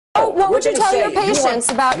What would you tell your patients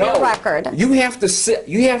about your record? You have to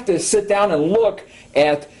sit down and look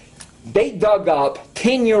at, they dug up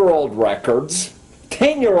 10-year-old records.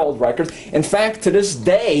 10-year-old records. In fact, to this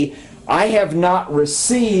day, I have not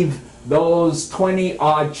received those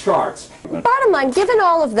 20-odd charts. Bottom line, given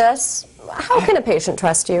all of this, how can a patient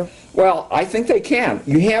trust you? Well, I think they can.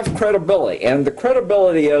 You have credibility, and the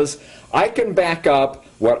credibility is I can back up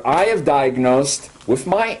what I have diagnosed with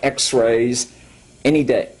my x-rays any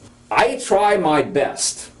day. I try my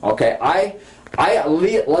best, okay? I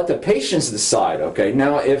let the patients decide, okay?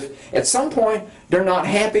 Now, if at some point they're not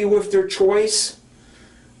happy with their choice,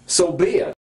 so be it.